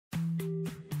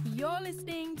You're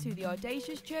listening to the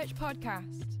Audacious Church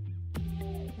podcast.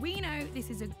 We know this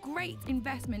is a great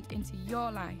investment into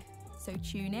your life, so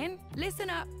tune in, listen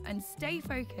up, and stay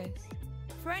focused.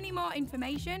 For any more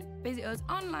information, visit us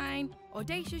online,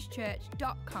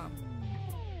 audaciouschurch.com.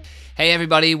 Hey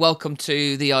everybody, welcome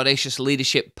to the Audacious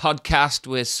Leadership Podcast.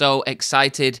 We're so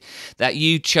excited that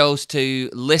you chose to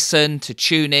listen, to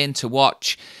tune in, to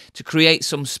watch, to create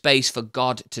some space for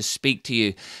God to speak to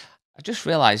you. I just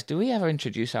realized, do we ever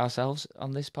introduce ourselves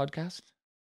on this podcast?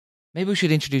 Maybe we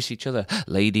should introduce each other.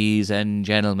 Ladies and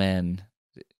gentlemen.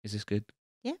 Is this good?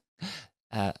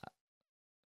 Yeah.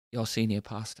 Your senior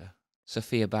pastor,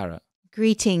 Sophia Barrett.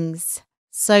 Greetings.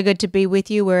 So good to be with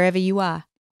you wherever you are.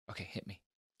 Okay, hit me.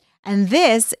 And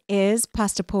this is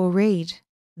Pastor Paul Reed,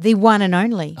 the one and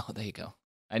only. Oh, there you go.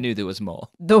 I knew there was more.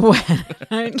 The one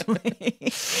and only.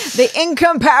 The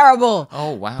incomparable.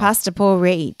 Oh, wow. Pastor Paul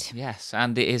Reed. Yes,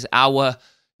 and it is our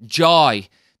joy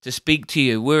to speak to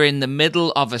you. We're in the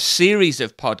middle of a series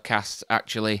of podcasts,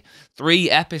 actually. 3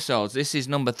 episodes. This is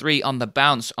number 3 on the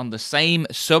bounce on the same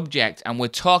subject, and we're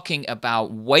talking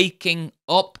about waking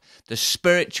up the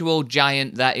spiritual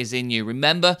giant that is in you.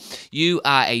 Remember, you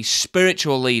are a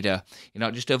spiritual leader. You're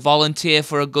not just a volunteer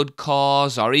for a good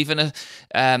cause, or even a,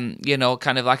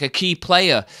 kind of like a key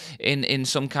player in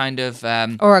some kind of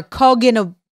or a cog in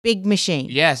a big machine.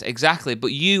 Yes, exactly.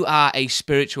 But you are a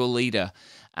spiritual leader,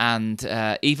 and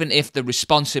even if the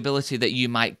responsibility that you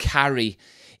might carry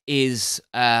is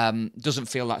doesn't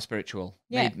feel that spiritual.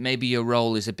 Yeah. Maybe your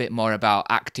role is a bit more about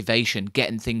activation,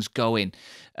 getting things going,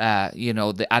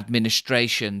 the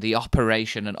administration, the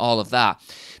operation, and all of that.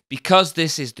 Because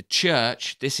this is the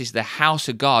church, this is the house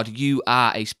of God, you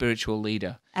are a spiritual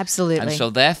leader. Absolutely. And so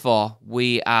therefore,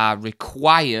 we are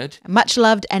required... Much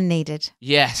loved and needed.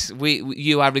 Yes,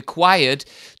 you are required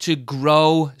to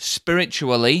grow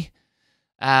spiritually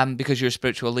because you're a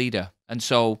spiritual leader. And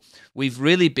so we've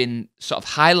really been sort of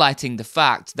highlighting the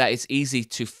fact that it's easy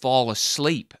to fall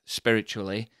asleep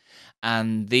spiritually.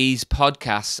 And these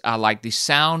podcasts are like the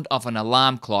sound of an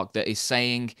alarm clock that is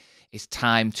saying it's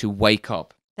time to wake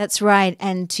up. That's right,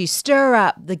 and to stir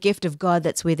up the gift of God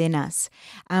that's within us.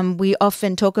 We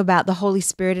often talk about the Holy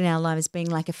Spirit in our lives being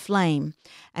like a flame.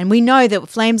 And we know that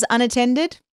flames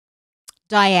unattended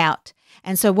die out.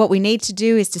 And so what we need to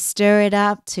do is to stir it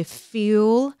up, to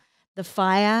fuel the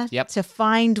fire, to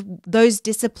find those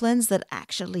disciplines that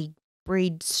actually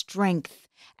breed strength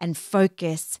and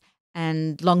focus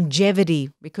and longevity,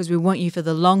 because we want you for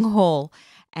the long haul.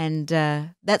 And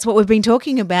that's what we've been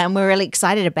talking about, and we're really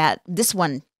excited about this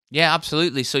one. Yeah,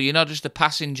 absolutely. So you're not just a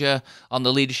passenger on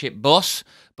the leadership bus,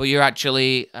 but you're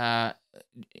actually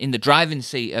in the driving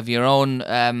seat of your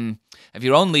own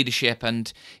leadership,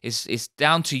 and it's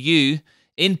down to you.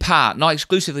 In part, not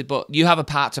exclusively, but you have a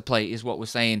part to play, is what we're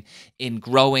saying, in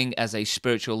growing as a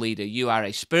spiritual leader. You are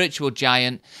a spiritual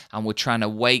giant, and we're trying to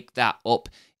wake that up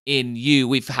in you.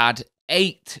 We've had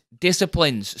 8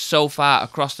 disciplines so far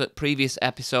across the previous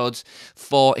episodes,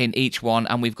 4 in each one,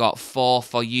 and we've got 4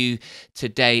 for you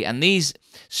today. And these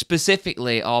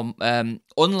specifically are,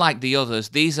 unlike the others,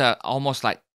 these are almost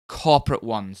like corporate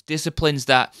ones, disciplines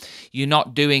that you're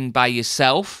not doing by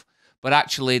yourself, but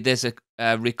actually there's a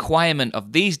requirement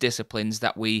of these disciplines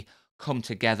that we come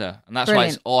together. And that's Brilliant.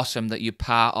 Why it's awesome that you're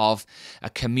part of a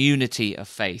community of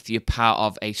faith. You're part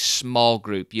of a small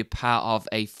group. You're part of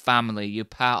a family. You're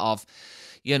part of,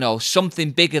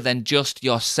 something bigger than just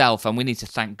yourself. And we need to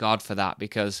thank God for that,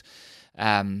 because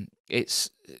there's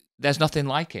nothing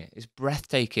like it. It's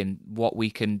breathtaking what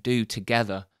we can do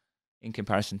together in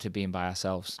comparison to being by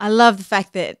ourselves. I love the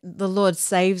fact that the Lord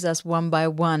saves us one by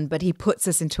one, but he puts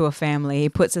us into a family. He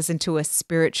puts us into a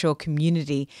spiritual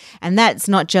community. And that's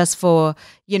not just for,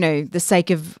 the sake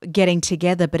of getting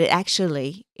together, but it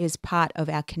actually is part of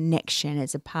our connection.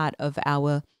 It's a part of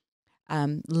our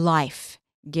life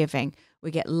giving. We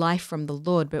get life from the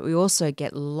Lord, but we also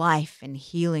get life and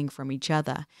healing from each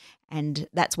other. And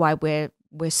that's why we're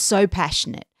so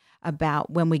passionate about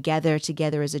when we gather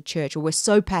together as a church, or we're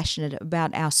so passionate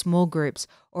about our small groups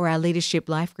or our leadership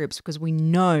life groups, because we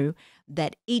know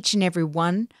that each and every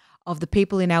one of the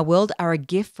people in our world are a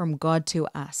gift from God to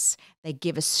us. They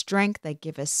give us strength, they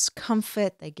give us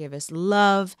comfort, they give us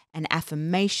love and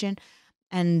affirmation,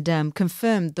 and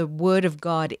confirm the word of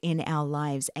God in our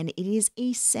lives. And it is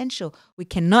essential. We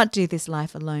cannot do this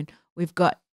life alone. We've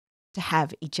got to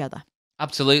have each other.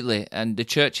 Absolutely, and the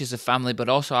church is a family, but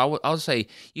also I would say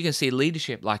you can see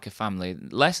leadership like a family,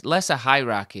 less a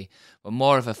hierarchy, but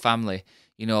more of a family.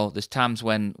 There's times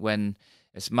when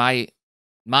it's my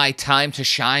my time to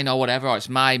shine or whatever, or it's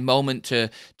my moment to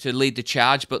lead the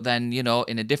charge. But then,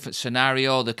 in a different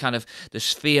scenario, the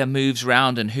sphere moves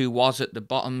around, and who was at the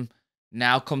bottom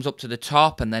now comes up to the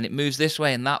top, and then it moves this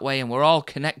way and that way, and we're all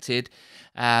connected.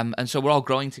 And so we're all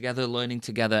growing together, learning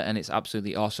together, and it's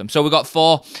absolutely awesome. So we've got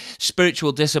 4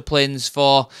 spiritual disciplines,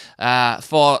 4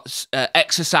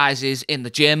 exercises in the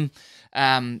gym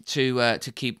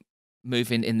to keep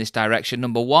moving in this direction.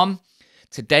 Number 1,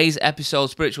 today's episode,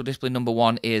 spiritual discipline number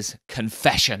 1 is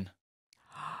confession.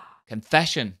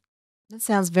 Confession. That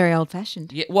sounds very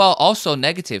old-fashioned. Yeah, well, also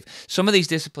negative. Some of these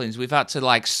disciplines, we've had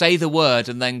to say the word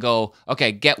and then go,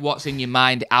 okay, get what's in your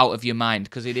mind out of your mind,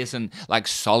 because it isn't like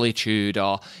solitude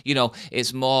or,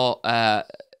 it's more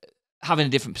having a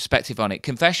different perspective on it.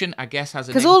 Confession, I guess, has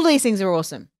a... Because all these things are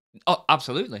awesome. Oh,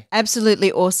 absolutely.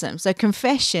 Absolutely awesome. So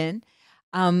confession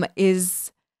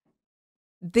is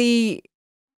the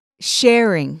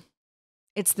sharing.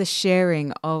 It's the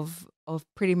sharing of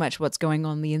pretty much what's going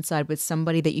on the inside with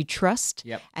somebody that you trust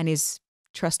and is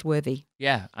trustworthy.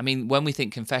 Yeah. I mean, when we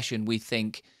think confession, we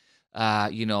think,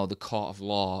 the court of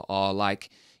law,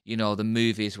 or the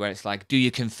movies where it's like, do you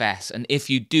confess? And if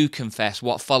you do confess,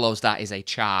 what follows that is a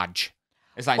charge.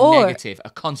 It's like negative, a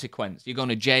consequence. You're going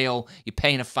to jail, you're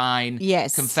paying a fine.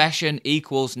 Yes. Confession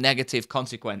equals negative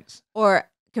consequence. Or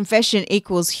confession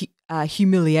equals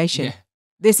humiliation. Yeah.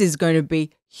 This is going to be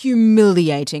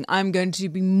humiliating. I'm going to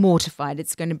be mortified.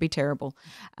 It's going to be terrible.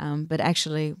 But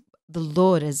actually, the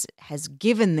Lord has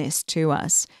given this to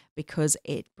us because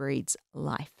it breeds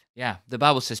life. Yeah, the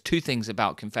Bible says 2 things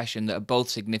about confession that are both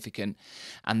significant,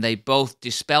 and they both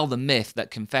dispel the myth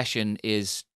that confession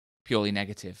is purely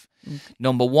negative. Okay.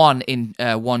 Number 1, in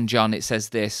 1 John, it says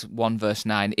this, 1 verse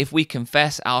 9, if we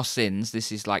confess our sins,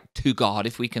 this is like to God,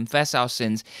 if we confess our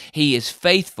sins, he is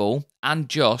faithful and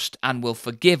just and will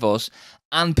forgive us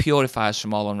and purify us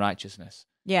from all unrighteousness.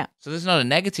 Yeah. So there's not a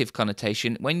negative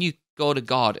connotation. When you go to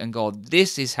God and go,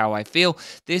 this is how I feel,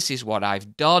 this is what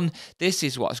I've done, this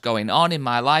is what's going on in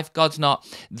my life, God's not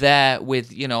there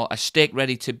with, a stick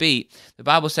ready to beat. The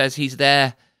Bible says he's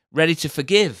there ready to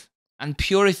forgive and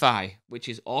purify, which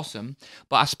is awesome.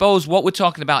 But I suppose what we're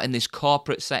talking about in this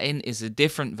corporate setting is a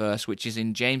different verse, which is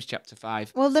in James chapter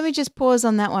 5. Well, let me just pause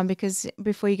on that one, because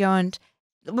before you go on,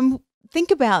 think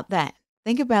about that.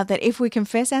 Think about that. If we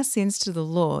confess our sins to the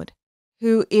Lord,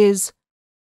 who is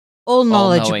all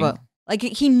knowledgeable, like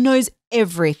he knows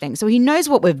everything. So he knows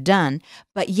what we've done,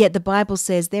 but yet the Bible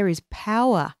says there is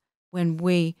power when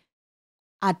we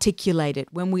articulate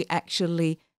it, when we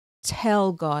actually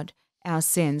tell God our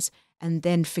sins, and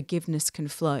then forgiveness can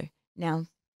flow. Now,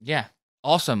 yeah,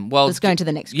 awesome. Well, let's go into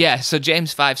the next one. Yeah, so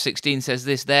James 5:16 says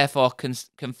this, therefore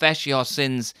confess your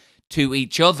sins to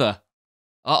each other.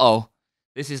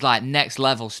 This is like next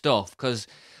level stuff, because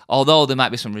although there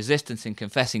might be some resistance in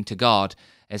confessing to God,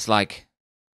 it's like,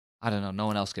 I don't know, no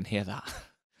one else can hear that.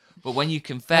 But when you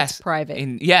confess... That's private.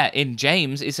 In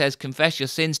James, it says, confess your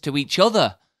sins to each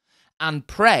other and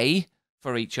pray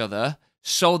for each other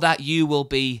so that you will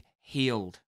be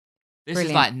healed. This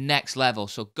Brilliant. is like next level.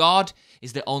 So God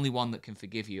is the only one that can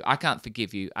forgive you. I can't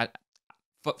forgive you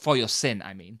for your sin,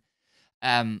 I mean.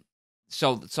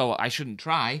 So I shouldn't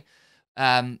try.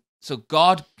 So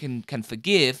God can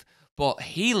forgive, but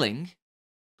healing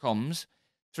comes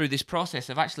through this process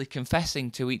of actually confessing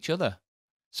to each other.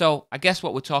 So I guess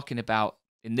what we're talking about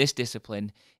in this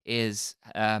discipline is,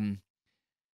 I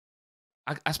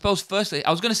suppose, firstly, I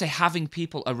was going to say having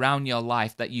people around your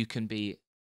life that you can be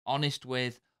honest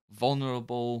with,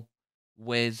 vulnerable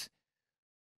with.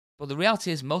 But the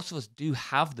reality is most of us do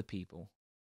have the people.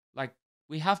 Like,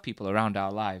 we have people around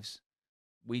our lives.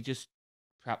 We just,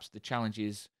 perhaps the challenge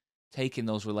is taking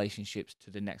those relationships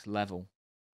to the next level.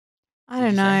 I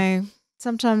don't know.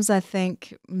 Sometimes I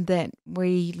think that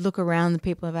we look around the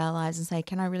people of our lives and say,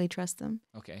 can I really trust them?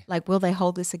 Okay. Like, will they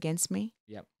hold this against me?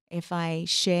 Yep. If I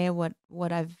share what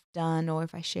I've done, or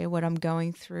if I share what I'm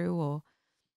going through, or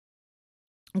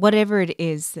whatever it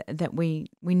is that we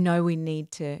know we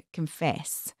need to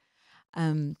confess.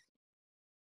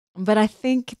 But I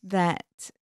think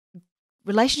that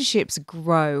relationships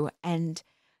grow, and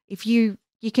if you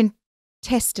can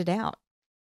test it out.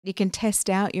 You can test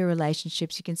out your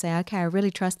relationships. You can say, okay, I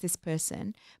really trust this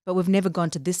person, but we've never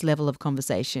gone to this level of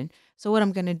conversation. So what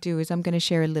I'm going to do is I'm going to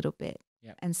share a little bit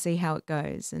and see how it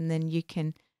goes. And then you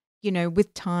can,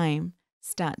 with time,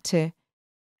 start to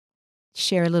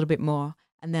share a little bit more,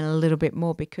 and then a little bit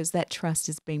more, because that trust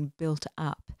is being built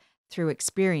up through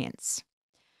experience.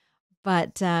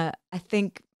 But I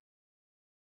think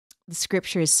the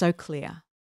scripture is so clear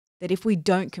that if we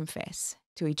don't confess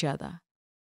to each other,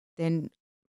 then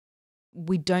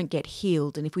we don't get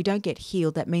healed. And if we don't get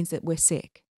healed, that means that we're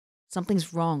sick.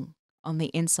 Something's wrong on the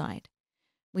inside.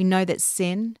 We know that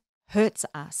sin hurts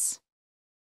us,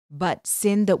 but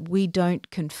sin that we don't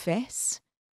confess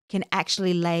can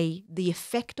actually lay the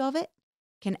effect of it,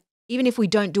 can, even if we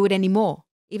don't do it anymore,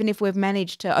 even if we've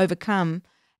managed to overcome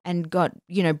and got,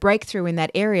 breakthrough in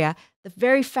that area, the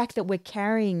very fact that we're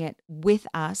carrying it with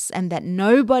us and that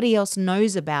nobody else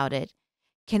knows about it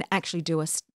can actually do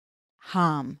us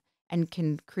harm and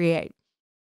can create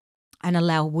and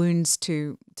allow wounds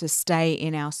to stay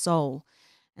in our soul.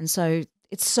 And so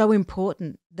it's so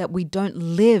important that we don't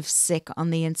live sick on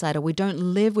the inside, or we don't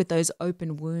live with those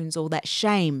open wounds or that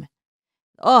shame.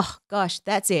 Oh, gosh,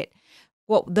 that's it.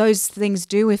 What those things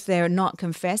do if they're not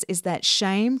confessed is that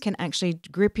shame can actually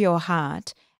grip your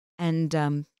heart and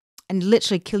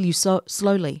literally kill you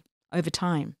slowly over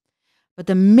time. But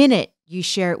the minute you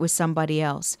share it with somebody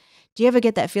else, do you ever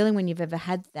get that feeling when you've ever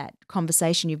had that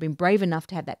conversation, you've been brave enough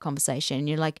to have that conversation, and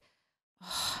you're like,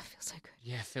 oh, I feel so good.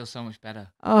 Yeah, it feels so much better.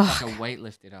 Oh, like a weight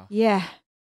lifted off. Yeah.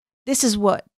 This is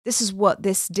what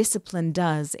this discipline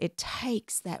does. It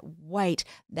takes that weight,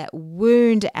 that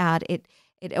wound out.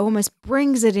 It almost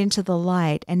brings it into the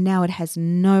light, and now it has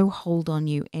no hold on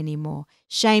you anymore.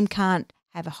 Shame can't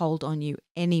have a hold on you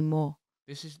anymore.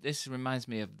 This reminds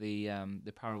me of the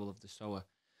parable of the sower,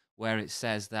 where it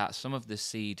says that some of the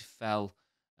seed fell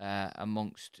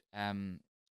amongst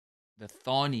the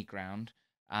thorny ground,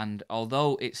 and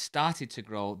although it started to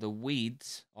grow, the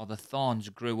weeds or the thorns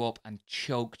grew up and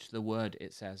choked the word,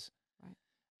 it says. Right.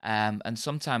 And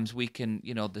sometimes we can,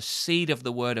 the seed of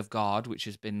the word of God, which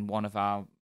has been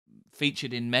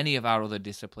featured in many of our other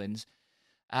disciplines,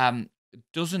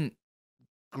 doesn't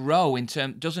grow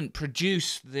doesn't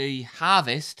produce the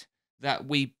harvest that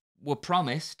we were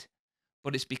promised,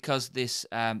 but it's because this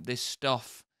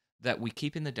stuff that we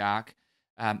keep in the dark,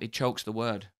 it chokes the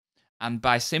word. And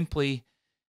by simply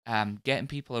getting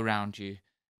people around you,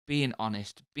 being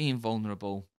honest, being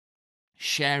vulnerable,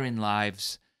 sharing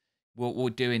lives, what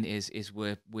we're doing is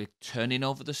we're turning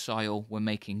over the soil, we're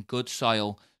making good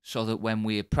soil, so that when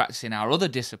we're practicing our other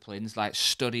disciplines, like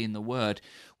studying the word,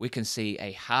 we can see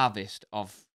a harvest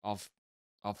of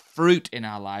fruit in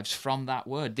our lives from that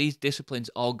word. These disciplines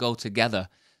all go together.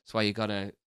 That's why you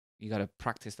gotta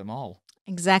practice them all.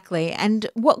 Exactly. And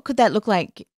what could that look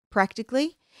like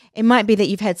practically? It might be that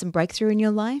you've had some breakthrough in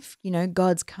your life.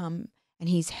 God's come and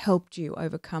he's helped you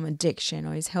overcome addiction,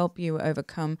 or he's helped you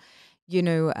overcome,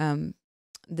 feeling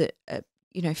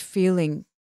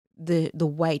the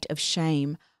weight of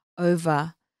shame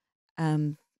over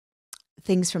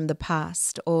things from the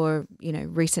past or,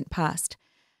 recent past.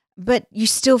 But you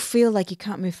still feel like you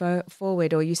can't move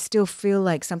forward, or you still feel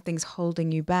like something's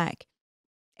holding you back.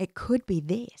 It could be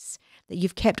this, that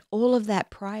you've kept all of that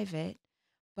private,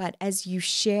 but as you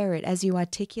share it, as you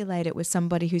articulate it with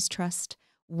somebody who's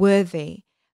trustworthy,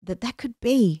 that could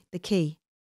be the key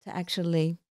to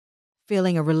actually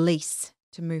feeling a release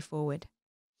to move forward.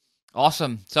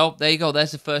 Awesome. So there you go.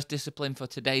 There's the first discipline for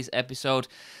today's episode.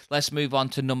 Let's move on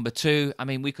to number 2. I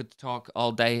mean, we could talk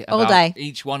all day about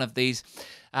each one of these.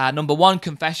 Number 1,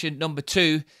 confession. Number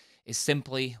 2 is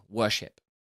simply worship.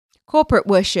 Corporate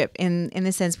worship in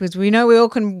the sense, because we know we all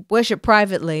can worship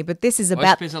privately, but this is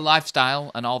about... Worship is a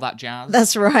lifestyle and all that jazz.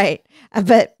 That's right.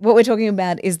 But what we're talking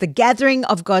about is the gathering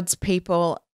of God's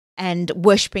people and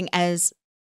worshiping as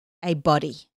a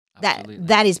body.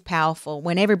 That is powerful.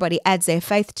 When everybody adds their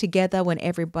faith together, when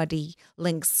everybody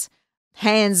links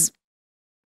hands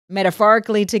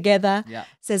metaphorically together,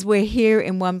 says we're here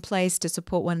in one place to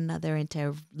support one another and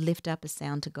to lift up a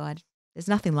sound to God. There's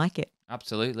nothing like it.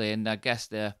 Absolutely. And I guess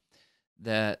the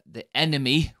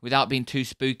enemy, without being too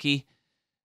spooky,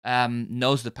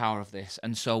 knows the power of this,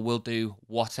 and so will do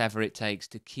whatever it takes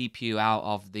to keep you out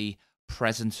of the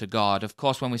presence of God. Of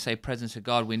course, when we say presence of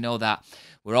God, we know that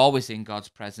we're always in God's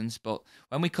presence, but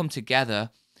when we come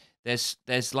together, there's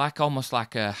almost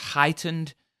like a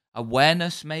heightened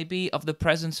awareness maybe of the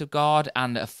presence of God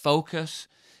and a focus.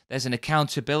 There's an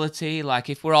accountability, like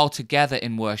if we're all together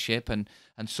in worship and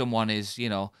someone is,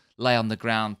 lay on the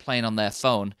ground playing on their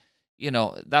phone,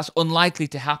 that's unlikely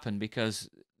to happen, because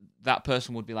that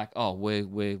person would be like, oh,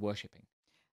 we're worshiping.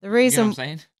 The reason, you know what I'm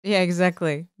saying? Yeah,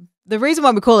 exactly. The reason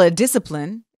why we call it a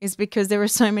discipline is because there are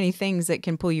so many things that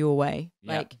can pull you away,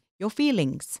 like your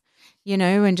feelings,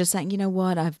 and just saying, you know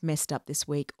what, I've messed up this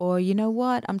week, or you know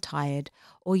what, I'm tired,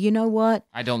 or you know what,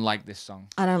 I don't like this song.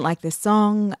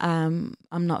 I'm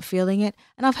not feeling it.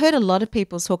 And I've heard a lot of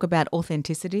people talk about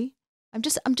authenticity. I'm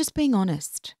just being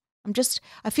honest.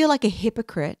 I feel like a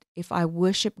hypocrite if I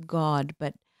worship God,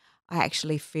 but I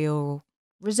actually feel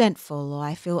resentful, or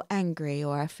I feel angry,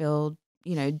 or I feel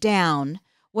down,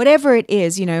 whatever it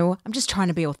is, I'm just trying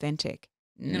to be authentic.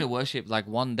 You're going to worship like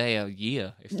one day a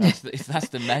year, if that's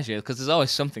the measure, because there's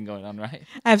always something going on, right?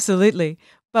 Absolutely.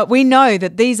 But we know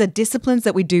that these are disciplines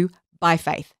that we do by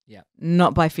faith,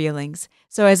 not by feelings.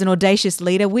 So as an audacious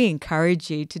leader, we encourage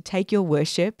you to take your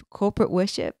worship, corporate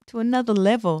worship, to another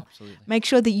level. Absolutely. Make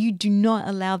sure that you do not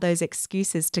allow those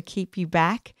excuses to keep you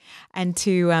back and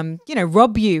to,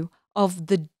 rob you of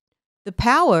the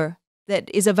power that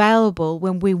is available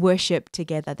when we worship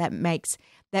together. That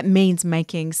means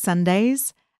making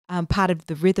Sundays part of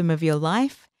the rhythm of your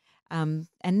life, and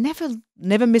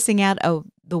never missing out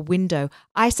the window.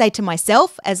 I say to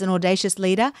myself as an audacious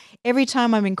leader, every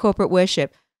time I'm in corporate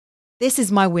worship, this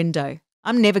is my window.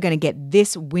 I'm never going to get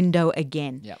this window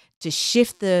again. To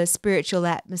shift the spiritual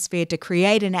atmosphere, to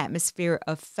create an atmosphere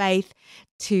of faith,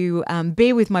 to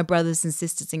be with my brothers and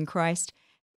sisters in Christ.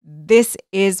 This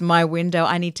is my window.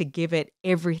 I need to give it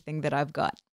everything that I've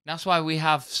got. That's why we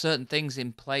have certain things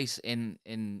in place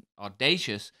in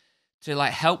Audacious to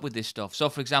like help with this stuff. So,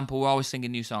 for example, we're always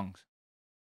singing new songs.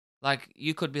 Like,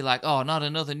 you could be like, oh, not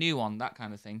another new one, that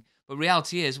kind of thing. But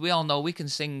reality is, we all know we can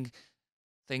sing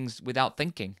things without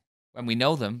thinking when we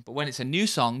know them. But when it's a new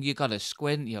song, you got to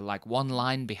squint. You're like one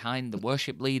line behind the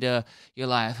worship leader. You're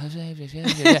like,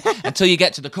 until you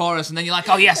get to the chorus, and then you're like,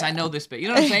 oh, yes, I know this bit. You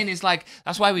know what I'm saying? It's like,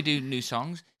 that's why we do new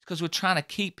songs. Because we're trying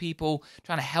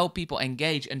to help people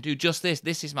engage and do just this.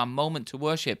 This is my moment to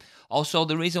worship. Also,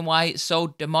 the reason why it's so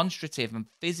demonstrative and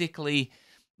physically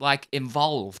like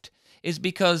involved is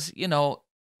because,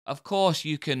 of course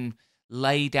you can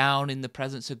lay down in the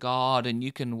presence of God and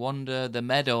you can wander the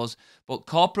meadows, but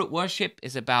corporate worship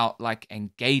is about like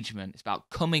engagement. It's about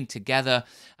coming together,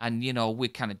 and we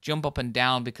kind of jump up and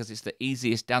down because it's the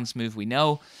easiest dance move we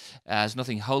know. There's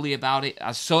nothing holy about it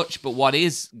as such, but what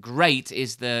is great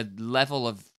is the level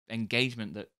of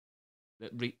engagement that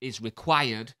is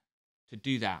required to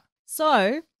do that.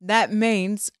 So that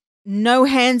means no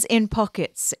hands in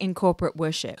pockets in corporate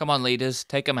worship. Come on, leaders,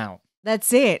 take them out.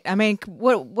 That's it. I mean,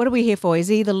 what are we here for? Is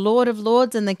he the Lord of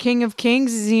Lords and the King of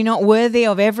Kings? Is he not worthy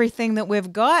of everything that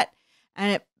we've got?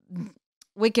 And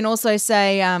we can also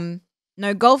say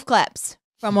no golf claps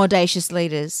from audacious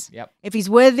leaders. Yep. If he's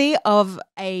worthy of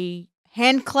a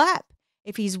hand clap,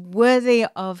 if he's worthy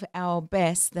of our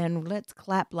best, then let's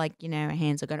clap like, our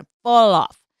hands are going to fall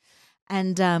off.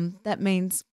 And that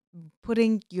means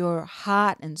putting your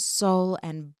heart and soul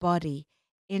and body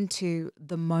into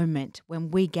the moment when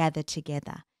we gather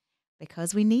together,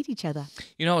 because we need each other.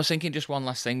 I was thinking just one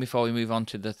last thing before we move on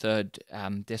to the third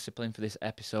discipline for this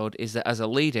episode, is that as a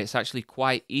leader, it's actually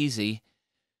quite easy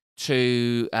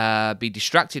to be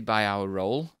distracted by our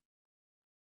role.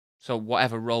 So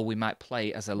whatever role we might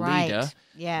play as a leader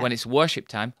when it's worship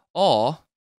time, or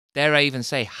dare I even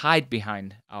say, hide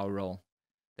behind our role.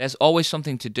 There's always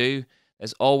something to do.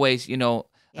 There's always,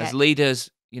 as leaders,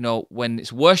 when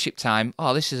it's worship time,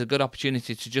 this is a good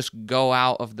opportunity to just go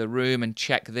out of the room and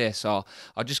check this, or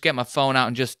I'll just get my phone out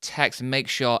and just text and make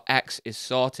sure X is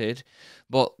sorted.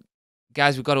 But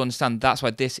guys, we've got to understand that's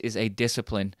why this is a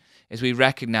discipline, is we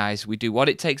recognize we do what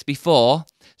it takes before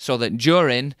so that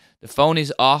during, the phone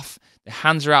is off, the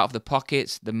hands are out of the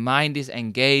pockets, the mind is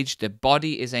engaged, the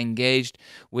body is engaged.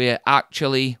 We're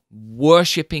actually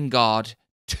worshiping God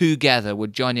together. We're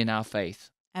joining our faith.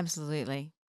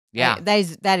 Absolutely. Yeah.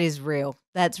 That is real.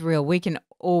 That's real. We can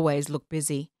always look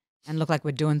busy and look like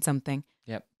we're doing something.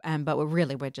 Yep. But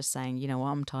we're just saying,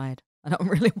 I'm tired. I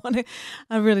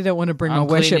really don't want to bring my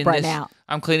worship right now.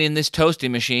 I'm cleaning this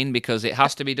toasting machine because it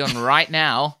has to be done right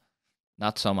now.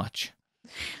 Not so much.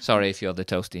 Sorry if you're the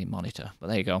toasty monitor, but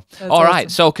there you go. That's All right. awesome.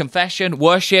 So confession,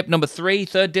 worship, number 3,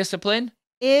 third discipline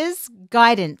is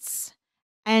guidance.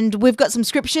 And we've got some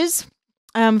scriptures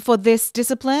for this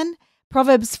discipline.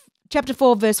 Proverbs Chapter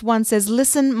 4, verse 1 says,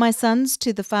 "Listen, my sons,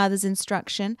 to the Father's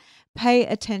instruction. Pay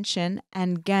attention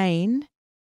and gain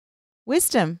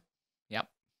wisdom." Yep.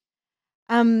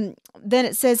 Then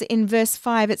it says in verse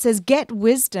 5, it says, "Get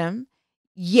wisdom,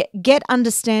 get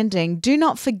understanding. Do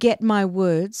not forget my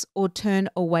words or turn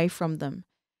away from them."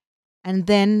 And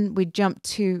then we jump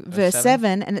to verse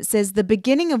 7, and it says, "The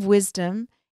beginning of wisdom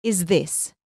is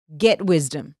this, get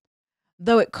wisdom.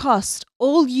 Though it cost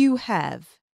all you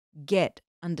have, get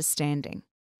understanding."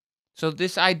 So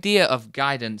this idea of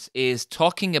guidance is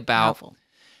talking about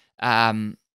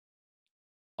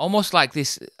almost like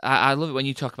this. I love it when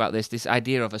you talk about this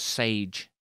idea of a sage.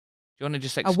 Do you want to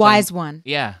just explain? A wise one.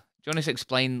 Yeah. Do you want to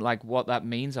explain like what that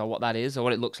means or what that is or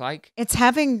what it looks like? It's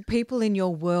having people in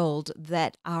your world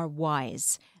that are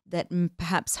wise, that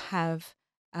perhaps have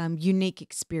unique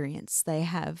experience. They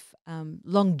have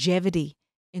longevity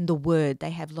in the word. They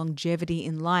have longevity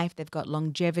in life. They've got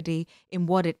longevity in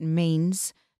what it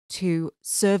means to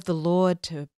serve the Lord,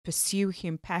 to pursue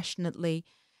him passionately.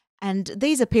 And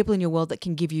these are people in your world that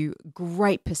can give you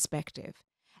great perspective.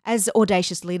 As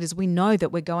audacious leaders, we know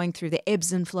that we're going through the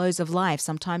ebbs and flows of life.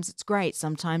 Sometimes it's great.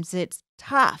 Sometimes it's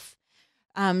tough.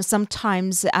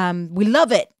 Sometimes we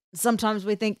love it. Sometimes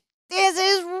we think, this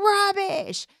is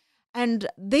rubbish. And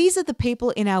these are the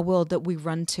people in our world that we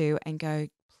run to and go,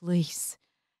 please,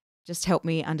 just help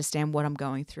me understand what I'm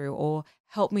going through, or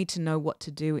help me to know what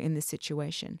to do in this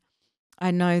situation.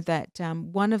 I know that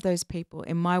one of those people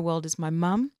in my world is my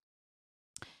mum.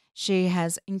 She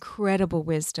has incredible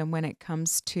wisdom when it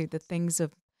comes to the things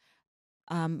of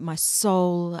my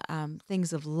soul,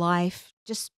 things of life.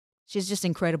 She's just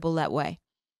incredible that way.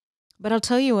 But I'll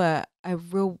tell you a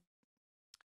real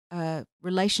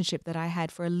relationship that I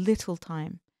had for a little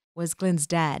time was Glenn's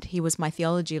dad. He was my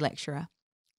theology lecturer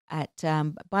at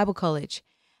Bible college.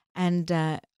 And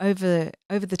over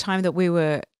the time that we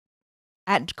were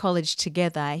at college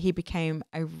together, he became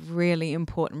a really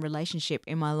important relationship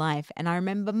in my life. And I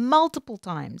remember multiple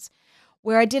times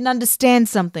where I didn't understand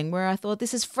something, where I thought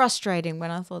this is frustrating,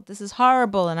 when I thought this is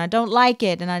horrible and I don't like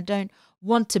it and I don't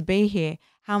want to be here.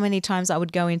 How many times I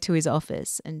would go into his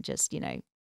office and just,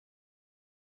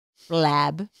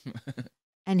 blab.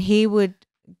 And he would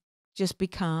just be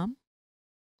calm.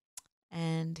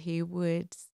 And he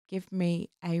would give me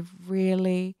a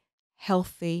really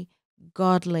healthy,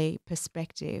 godly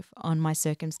perspective on my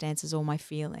circumstances or my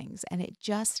feelings. And it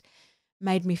just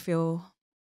made me feel,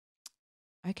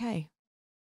 okay,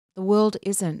 the world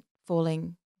isn't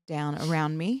falling down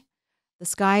around me. The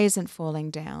sky isn't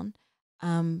falling down.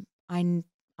 I'm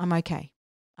okay.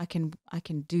 I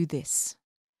can do this.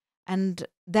 And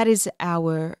that is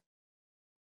our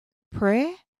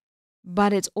prayer,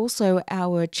 but it's also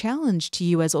our challenge to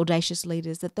you as audacious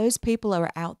leaders, that those people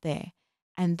are out there,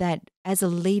 and that as a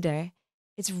leader,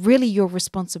 it's really your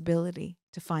responsibility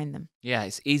to find them. Yeah,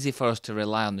 it's easy for us to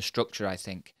rely on the structure, I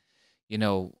think,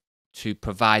 to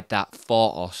provide that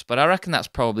for us. But I reckon that's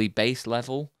probably base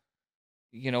level.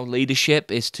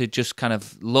 Leadership is to just kind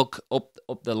of look up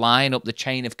the line, up the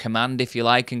chain of command, if you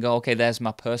like, and go, okay, there's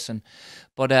my person.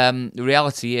 But the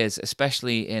reality is,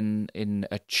 especially in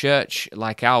a church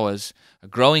like ours, a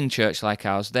growing church like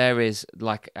ours, there is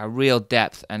like a real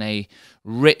depth and a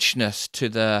richness to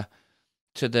the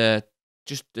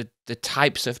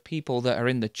types of people that are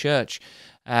in the church.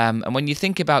 And when you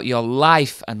think about your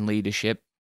life and leadership,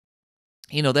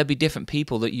 there'd be different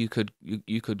people that you could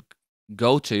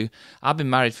go to. I've been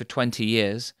married for 20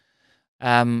 years,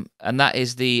 and that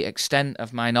is the extent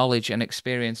of my knowledge and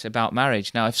experience about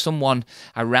marriage. Now, if someone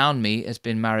around me has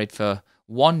been married for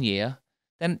 1 year,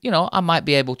 then, I might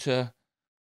be able to,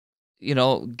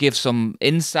 give some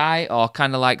insight, or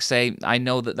kind of like say, I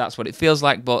know that that's what it feels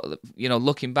like, but,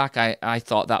 looking back, I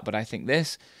thought that, but I think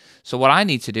this. So what I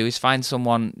need to do is find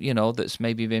someone, that's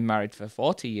maybe been married for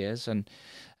 40 years, and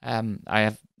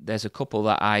there's a couple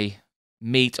that I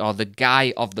meet, or the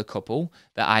guy of the couple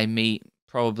that I meet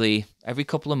probably every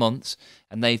couple of months,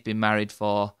 and they've been married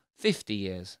for 50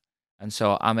 years. And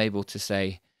so I'm able to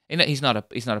say, he's not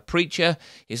a preacher,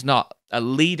 he's not a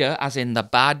leader as in the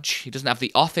badge, he doesn't have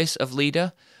the office of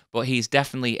leader, but he's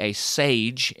definitely a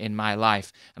sage in my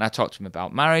life. And I talked to him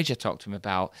about marriage, I talked to him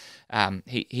about,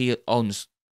 he owns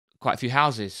quite a few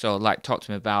houses, so talk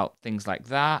to him about things like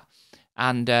that.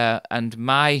 And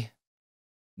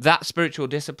that spiritual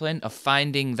discipline of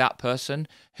finding that person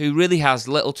who really has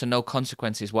little to no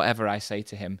consequences, whatever I say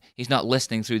to him. He's not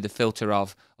listening through the filter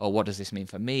of, oh, what does this mean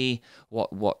for me?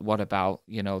 What about,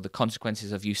 the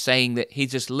consequences of you saying that? He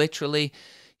just literally,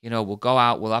 we'll go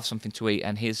out, we'll have something to eat,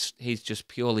 and he's just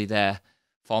purely there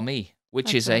for me,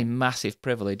 which is a massive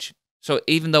privilege. So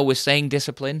even though we're saying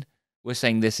discipline, we're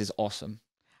saying this is awesome.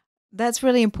 That's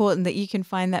really important, that you can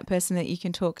find that person that you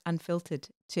can talk unfiltered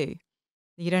to.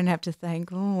 You don't have to think,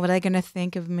 oh, what are they going to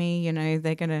think of me?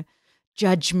 They're going to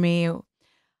judge me.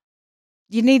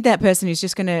 You need that person who's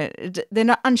just they're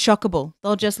not unshockable.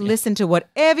 They'll just listen to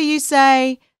whatever you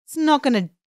say. It's not going to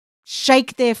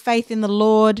shake their faith in the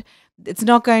Lord. It's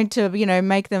not going to,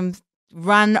 make them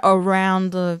run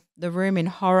around the room in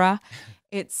horror.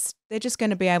 They're just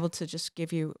going to be able to just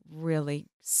give you really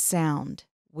sound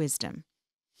wisdom.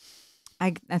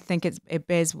 I think it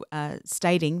bears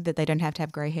stating that they don't have to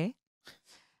have grey hair.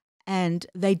 And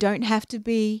they don't have to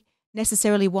be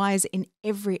necessarily wise in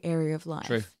every area of life.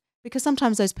 True. Because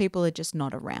sometimes those people are just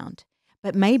not around.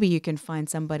 But maybe you can find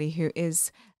somebody who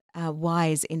is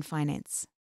wise in finance,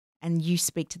 and you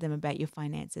speak to them about your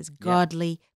finances.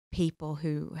 Godly people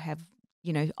who have,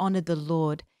 honored the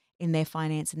Lord in their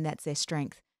finance, and that's their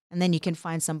strength. And then you can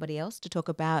find somebody else to talk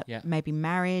about maybe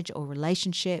marriage or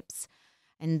relationships.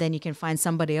 And then you can find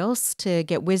somebody else to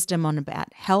get wisdom on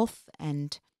about health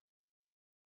and,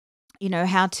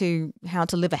 how to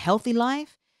live a healthy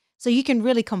life. So you can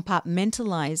really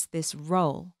compartmentalize this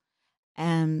role.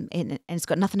 And it's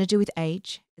got nothing to do with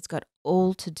age. It's got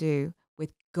all to do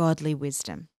with godly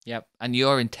wisdom. Yep. And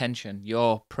your intention,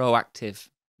 your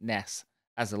proactiveness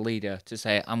as a leader to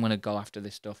say, I'm going to go after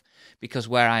this stuff because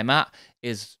where I'm at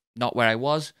is not where I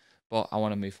was, but I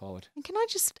want to move forward. And can I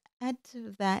just add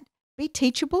to that? Be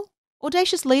teachable.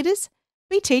 Audacious leaders,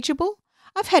 be teachable.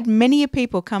 I've had many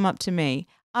people come up to me,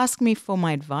 ask me for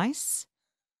my advice.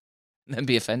 And then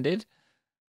be offended.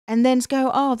 And then go,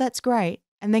 oh, that's great.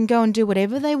 And then go and do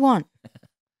whatever they want.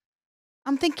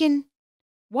 I'm thinking,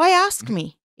 why ask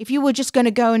me if you were just going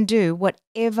to go and do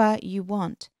whatever you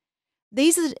want?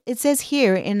 It says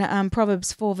here in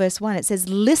Proverbs 4 verse 1, it says,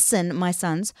 listen, my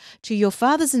sons, to your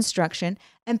father's instruction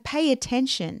and pay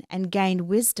attention and gain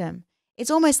wisdom.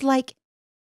 It's almost like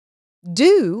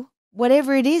do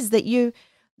whatever it is that you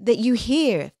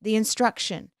hear, the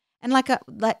instruction. And like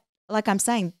I'm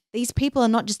saying, these people are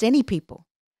not just any people.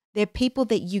 They're people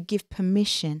that you give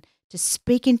permission to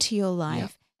speak into your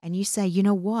life, and you say, you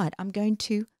know what, I'm going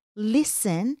to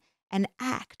listen and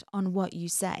act on what you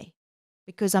say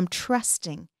because I'm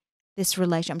trusting this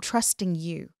relation. I'm trusting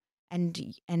you,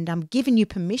 and I'm giving you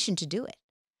permission to do it.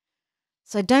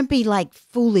 So don't be like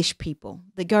foolish people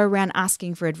that go around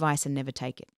asking for advice and never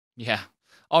take it. Yeah.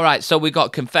 All right, so we've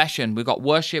got confession, we've got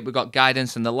worship, we've got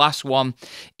guidance, and the last one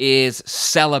is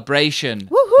celebration.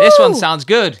 Woo-hoo! This one sounds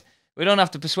good. We don't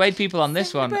have to persuade people on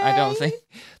this one, I don't think.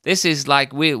 This is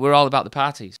like we're all about the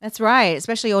parties. That's right,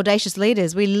 especially audacious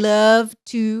leaders. We love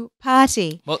to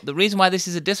party. Well, the reason why this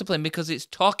is a discipline, because it's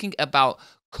talking about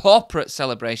corporate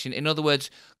celebration. In other words,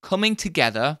 coming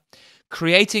together,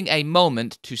 creating a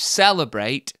moment to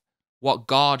celebrate what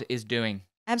God is doing.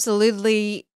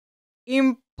 Absolutely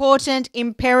important,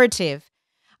 imperative.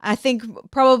 I think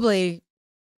probably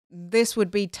this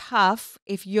would be tough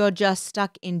if you're just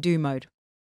stuck in do mode.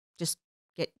 Just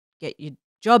get your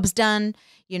jobs done,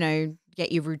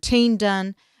 get your routine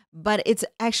done. But it's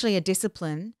actually a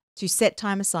discipline to set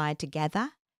time aside to gather,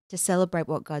 to celebrate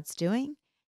what God's doing,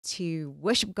 to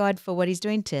worship God for what he's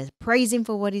doing, to praise him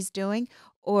for what he's doing,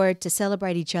 or to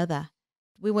celebrate each other.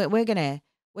 We're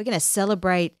gonna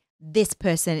celebrate this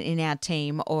person in our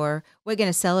team, or we're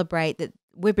gonna celebrate that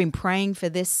we've been praying for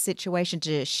this situation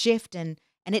to shift, and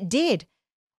it did.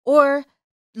 Or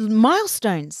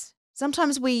milestones.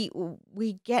 Sometimes we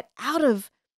get out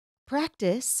of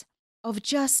practice of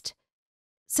just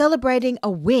celebrating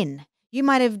a win. You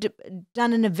might have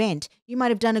done an event. You might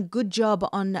have done a good job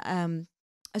on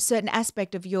a certain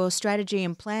aspect of your strategy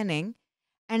and planning.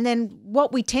 And then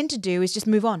what we tend to do is just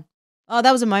move on. Oh,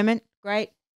 that was a moment.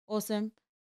 Great. Awesome.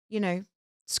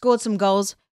 Scored some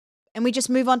goals. And we just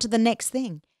move on to the next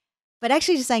thing. But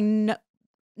actually just saying,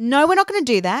 no, we're not going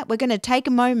to do that. We're going to take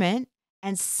a moment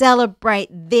and celebrate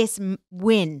this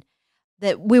win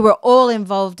that we were all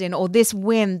involved in, or this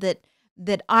win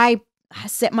that I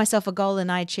set myself a goal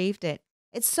and I achieved it.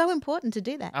 It's so important to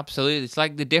do that. Absolutely. It's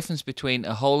like the difference between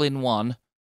a hole-in-one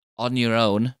on your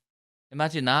own.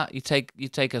 Imagine that. You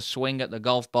take a swing at the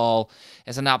golf ball.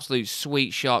 It's an absolute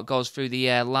sweet shot, goes through the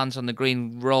air, lands on the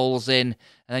green, rolls in,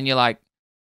 and then you're like,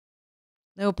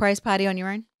 little praise party on your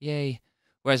own. Yay.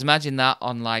 Whereas imagine that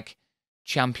on like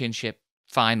championship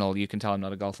final. You can tell I'm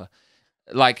not a golfer.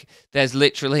 Like there's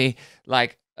literally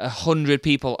like 100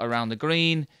 people around the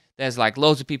green. There's like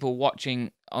loads of people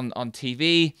watching on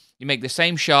TV. You make the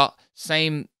same shot,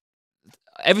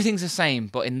 everything's the same.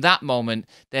 But in that moment,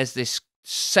 there's this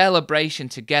celebration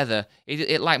together.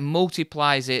 It like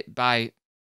multiplies it by,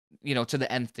 to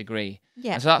the nth degree.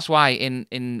 Yeah. And so that's why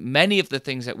in many of the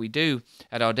things that we do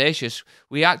at Audacious,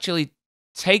 we actually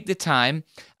take the time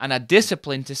and are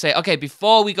disciplined to say, okay,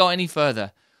 before we go any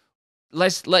further,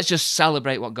 let's just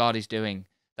celebrate what God is doing.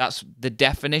 That's the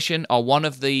definition, or one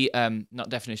of the not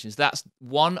definitions. That's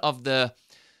one of the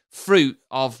fruit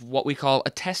of what we call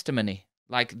a testimony.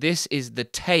 Like this is the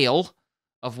tale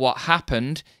of what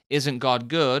happened. Isn't God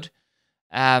good?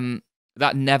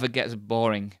 That never gets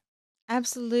boring.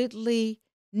 Absolutely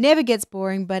never gets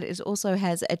boring, but it also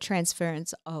has a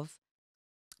transference of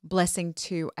blessing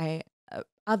to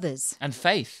others. And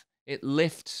faith. It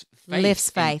lifts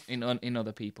faith. In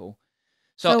other people.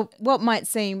 So what might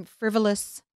seem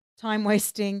frivolous, time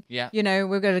wasting,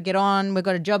 we've got to get on, we've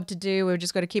got a job to do, we've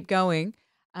just got to keep going.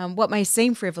 What may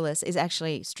seem frivolous is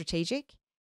actually strategic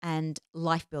and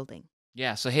life building.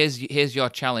 Yeah, so here's your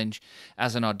challenge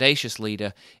as an audacious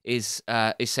leader is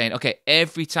saying, okay,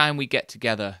 every time we get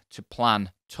together to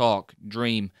plan, talk,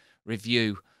 dream,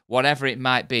 review, whatever it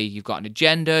might be, you've got an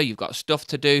agenda, you've got stuff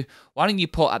to do. Why don't you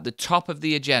put at the top of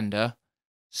the agenda,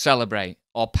 celebrate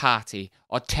or party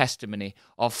or testimony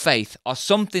or faith or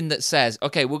something that says,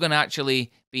 okay, we're going to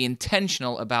actually be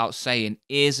intentional about saying,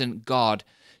 isn't God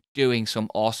doing some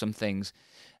awesome things?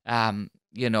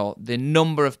 The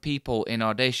number of people in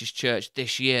Audacious Church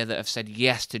this year that have said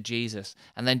yes to Jesus,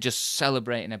 and then just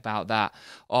celebrating about that.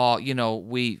 Or,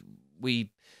 we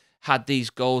had these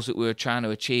goals that we were trying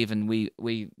to achieve, and we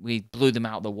blew them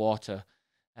out of the water.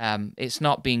 It's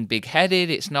not being big-headed.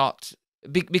 It's not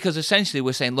because essentially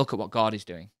we're saying, look at what God is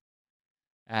doing.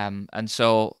 And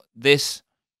so this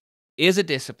is a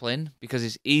discipline because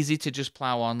it's easy to just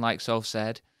plow on, like Soph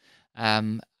said,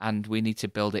 and we need to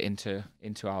build it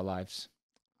into our lives.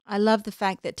 I love the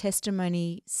fact that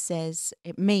testimony says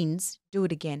it means do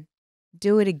it again.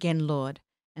 Do it again, Lord.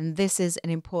 And this is an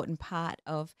important part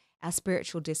of our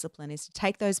spiritual discipline, is to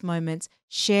take those moments,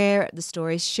 share the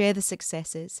stories, share the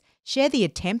successes, share the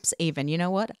attempts even. You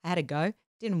know what? I had a go.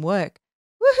 Didn't work.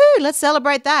 Woohoo! Let's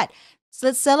celebrate that. So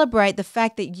let's celebrate the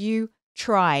fact that you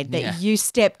tried, that you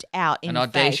stepped out in an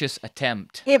audacious faith.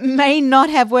 attempt. It may not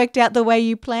have worked out the way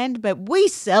you planned, but we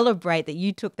celebrate that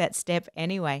you took that step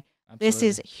anyway. Absolutely. This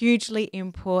is hugely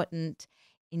important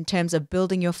in terms of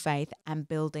building your faith and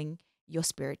building your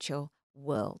spiritual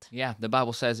world. Yeah, the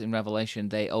Bible says in Revelation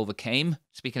they overcame,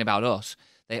 speaking about us,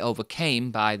 they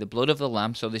overcame by the blood of the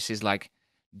Lamb. So this is like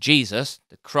Jesus,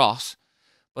 the cross,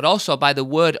 but also by the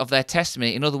word of their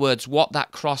testimony. In other words, what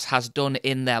that cross has done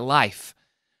in their life.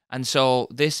 And so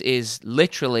this is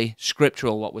literally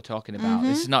scriptural, what we're talking about. Mm-hmm.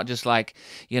 This is not just like,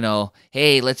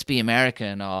 hey, let's be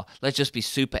American or let's just be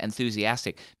super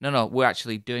enthusiastic. No, we're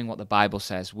actually doing what the Bible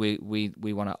says. We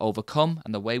want to overcome,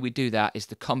 and the way we do that is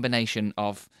the combination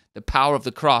of the power of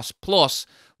the cross plus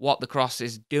what the cross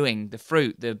is doing, the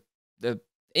fruit, the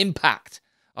impact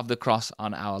of the cross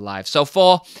on our lives. So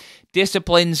 4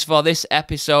 disciplines for this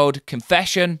episode: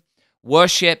 confession,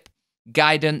 worship,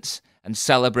 guidance, and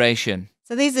celebration.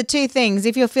 So these are 2 things.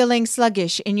 If you're feeling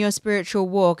sluggish in your spiritual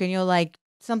walk and you're like,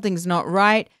 something's not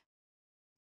right,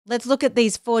 let's look at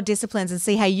these 4 disciplines and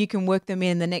see how you can work them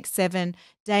in the next 7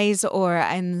 days or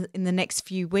in the next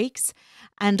few weeks.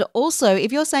 And also,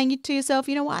 if you're saying to yourself,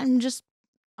 you know what,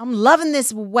 I'm loving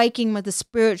this waking with the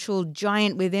spiritual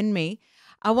giant within me.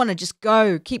 I want to just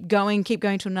keep going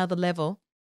to another level.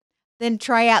 Then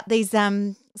try out these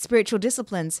spiritual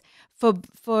disciplines.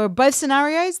 For both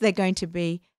scenarios, they're going to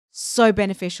be so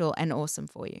beneficial and awesome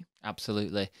for you.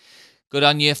 Absolutely. Good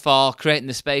on you for creating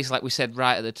the space, like we said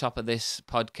right at the top of this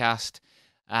podcast.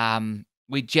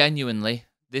 We genuinely,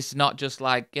 this is not just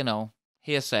like,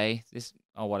 hearsay, this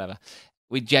or whatever.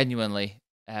 We genuinely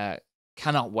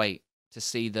cannot wait to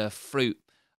see the fruit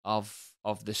of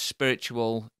the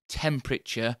spiritual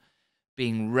temperature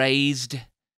being raised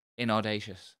in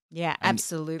Audacious. Yeah,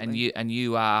 absolutely. And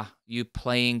you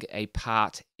playing a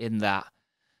part in that.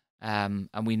 And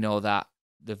we know that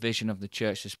the vision of the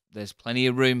church, there's plenty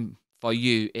of room for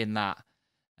you in that.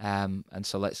 And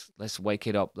so let's wake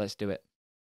it up. Let's do it.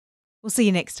 We'll see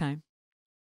you next time.